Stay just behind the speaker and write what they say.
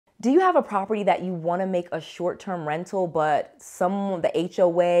Do you have a property that you want to make a short-term rental, but the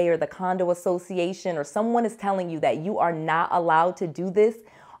HOA or the condo association or someone is telling you that you are not allowed to do this?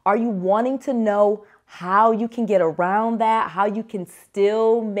 Are you wanting to know how you can get around that, how you can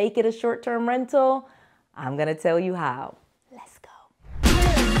still make it a short-term rental? I'm going to tell you how. Let's go.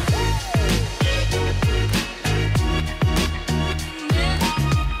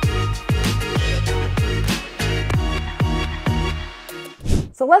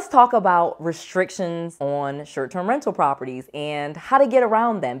 So let's talk about restrictions on short-term rental properties and how to get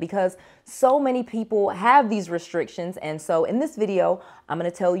around them, because so many people have these restrictions. And so in this video, I'm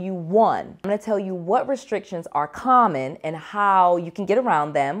going to tell you I'm going to tell you what restrictions are common and how you can get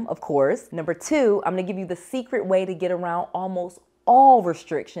around them, of course. Number two, I'm going to give you the secret way to get around almost all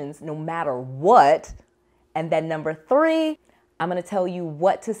restrictions, no matter what. And then number three, I'm going to tell you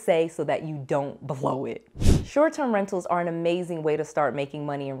what to say so that you don't blow it. Short-term rentals are an amazing way to start making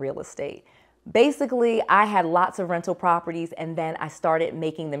money in real estate. Basically, I had lots of rental properties and then I started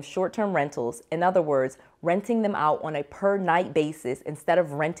making them short-term rentals. In other words, renting them out on a per night basis instead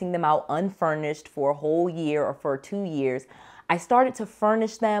of renting them out unfurnished for a whole year or for 2 years. I started to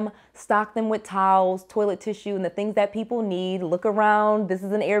furnish them, stock them with towels, toilet tissue, and the things that people need. Look around. This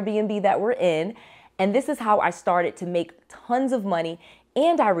is an Airbnb that we're in. And this is how I started to make tons of money,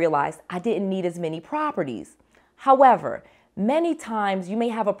 and I realized I didn't need as many properties. However, many times you may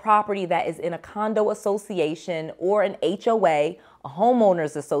have a property that is in a condo association or an HOA, a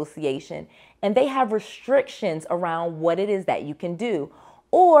homeowners association, and they have restrictions around what it is that you can do.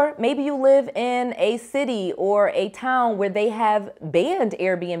 Or maybe you live in a city or a town where they have banned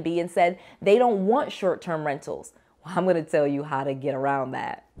Airbnb and said they don't want short-term rentals. Well, I'm going to tell you how to get around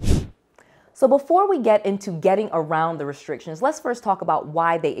that. So before we get into getting around the restrictions, let's first talk about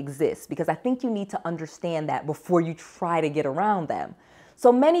why they exist, because I think you need to understand that before you try to get around them.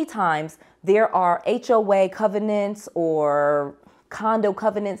 So many times there are HOA covenants or condo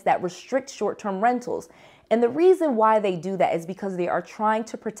covenants that restrict short-term rentals. And the reason why they do that is because they are trying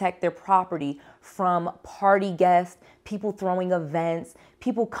to protect their property from party guests, people throwing events,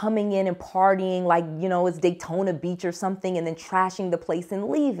 people coming in and partying like, it's Daytona Beach or something, and then trashing the place and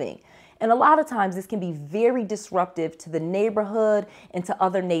leaving. And a lot of times this can be very disruptive to the neighborhood and to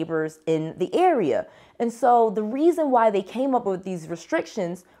other neighbors in the area. And so the reason why they came up with these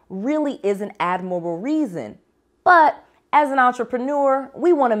restrictions really is an admirable reason. But as an entrepreneur,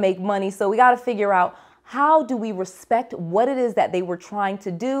 we want to make money. So we got to figure out, how do we respect what it is that they were trying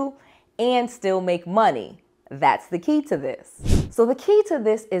to do and still make money? That's the key to this. So the key to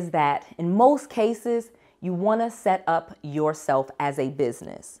this is that in most cases, you want to set up yourself as a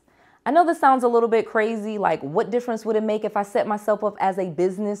business. I know this sounds a little bit crazy, like what difference would it make if I set myself up as a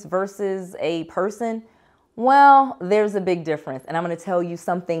business versus a person? Well, there's a big difference, and I'm going to tell you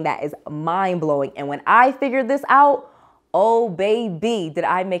something that is mind-blowing. And when I figured this out, oh baby, did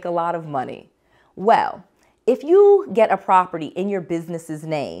I make a lot of money. Well, if you get a property in your business's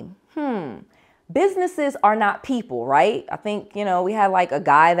name, businesses are not people, right? I think, we had like a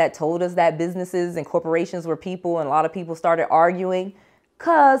guy that told us that businesses and corporations were people, and a lot of people started arguing.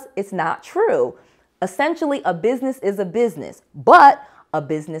 Because it's not true. Essentially, a business is a business, but a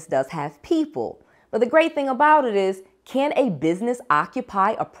business does have people. But the great thing about it is, can a business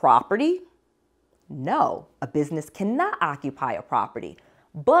occupy a property? No, a business cannot occupy a property,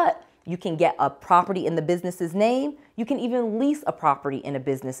 but you can get a property in the business's name. You can even lease a property in a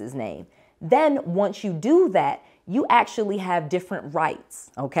business's name. Then once you do that, you actually have different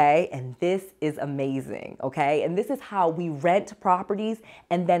rights, okay? And this is amazing, okay? And this is how we rent properties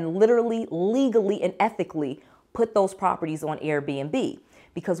and then literally, legally, and ethically put those properties on Airbnb,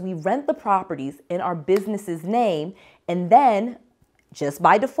 because we rent the properties in our business's name, and then just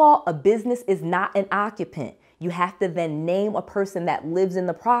by default, a business is not an occupant. You have to then name a person that lives in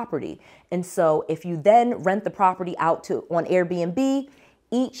the property. And so if you then rent the property out on Airbnb,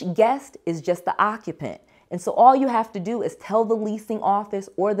 each guest is just the occupant. And so all you have to do is tell the leasing office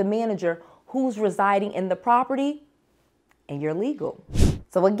or the manager who's residing in the property, and you're legal.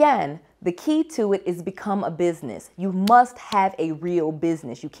 So again, the key to it is become a business. You must have a real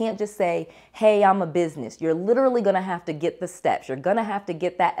business. You can't just say, hey, I'm a business. You're literally going to have to get the steps. You're going to have to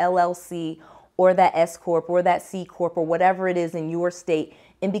get that LLC or that S Corp or that C Corp or whatever it is in your state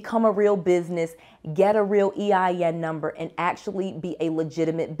and become a real business, get a real EIN number, and actually be a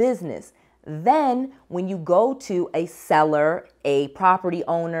legitimate business. Then when you go to a seller, a property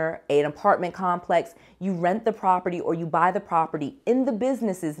owner, an apartment complex, you rent the property or you buy the property in the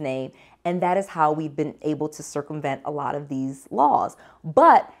business's name. And that is how we've been able to circumvent a lot of these laws.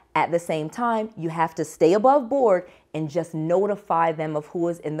 But at the same time, you have to stay above board and just notify them of who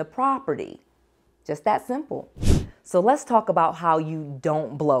is in the property. Just that simple. So let's talk about how you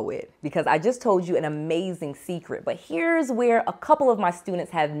don't blow it, because I just told you an amazing secret, but here's where a couple of my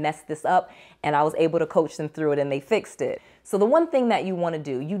students have messed this up and I was able to coach them through it and they fixed it. So the one thing that you want to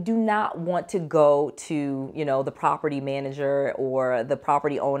do, you do not want to go to, the property manager or the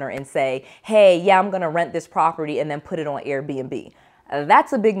property owner and say, hey, yeah, I'm going to rent this property and then put it on Airbnb.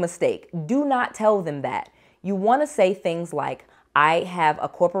 That's a big mistake. Do not tell them that. You want to say things like, I have a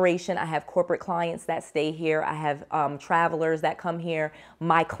corporation, I have corporate clients that stay here, I have travelers that come here,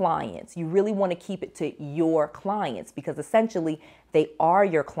 my clients. You really want to keep it to your clients because essentially they are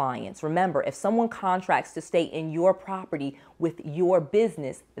your clients. Remember, if someone contracts to stay in your property with your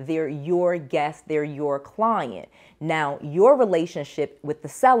business, they're your guest, they're your client. Now, your relationship with the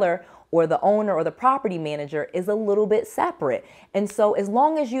seller or the owner or the property manager is a little bit separate. And so as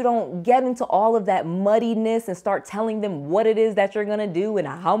long as you don't get into all of that muddiness and start telling them what it is that you're gonna do and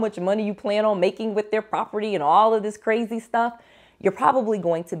how much money you plan on making with their property and all of this crazy stuff, you're probably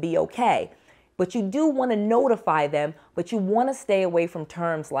going to be okay. But you do wanna notify them, but you wanna stay away from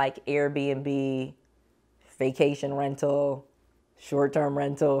terms like Airbnb, vacation rental, short-term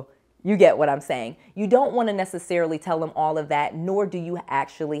rental. You get what I'm saying. You don't want to necessarily tell them all of that, nor do you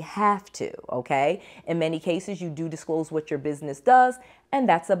actually have to, okay? In many cases, you do disclose what your business does, and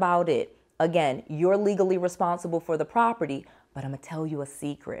that's about it. Again, you're legally responsible for the property, but I'm going to tell you a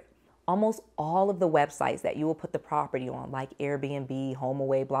secret. Almost all of the websites that you will put the property on, like Airbnb,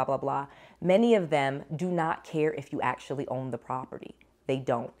 HomeAway, blah, blah, blah, many of them do not care if you actually own the property. They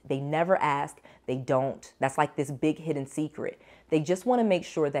don't. They never ask. They don't. That's like this big hidden secret. They just want to make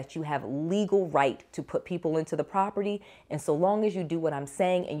sure that you have legal right to put people into the property. And so long as you do what I'm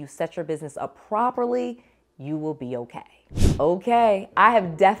saying and you set your business up properly, you will be okay. Okay, I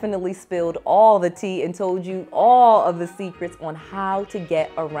have definitely spilled all the tea and told you all of the secrets on how to get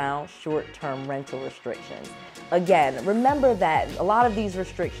around short-term rental restrictions. Again, remember that a lot of these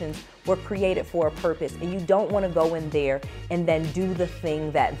restrictions were created for a purpose, and you don't want to go in there and then do the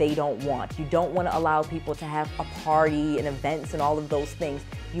thing that they don't want. You don't want to allow people to have a party and events and all of those things.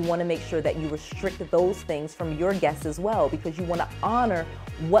 You want to make sure that you restrict those things from your guests as well, because you want to honor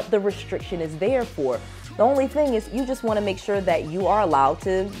what the restriction is there for. The only thing is you just want to make sure that you are allowed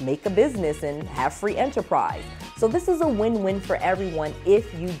to make a business and have free enterprise. So this is a win-win for everyone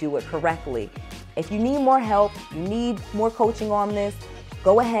if you do it correctly. If you need more help, you need more coaching on this,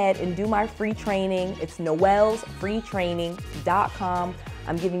 go ahead and do my free training. It's noellsfreetraining.com.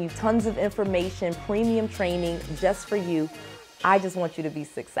 I'm giving you tons of information, premium training just for you. I just want you to be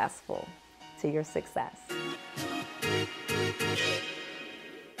successful. To your success.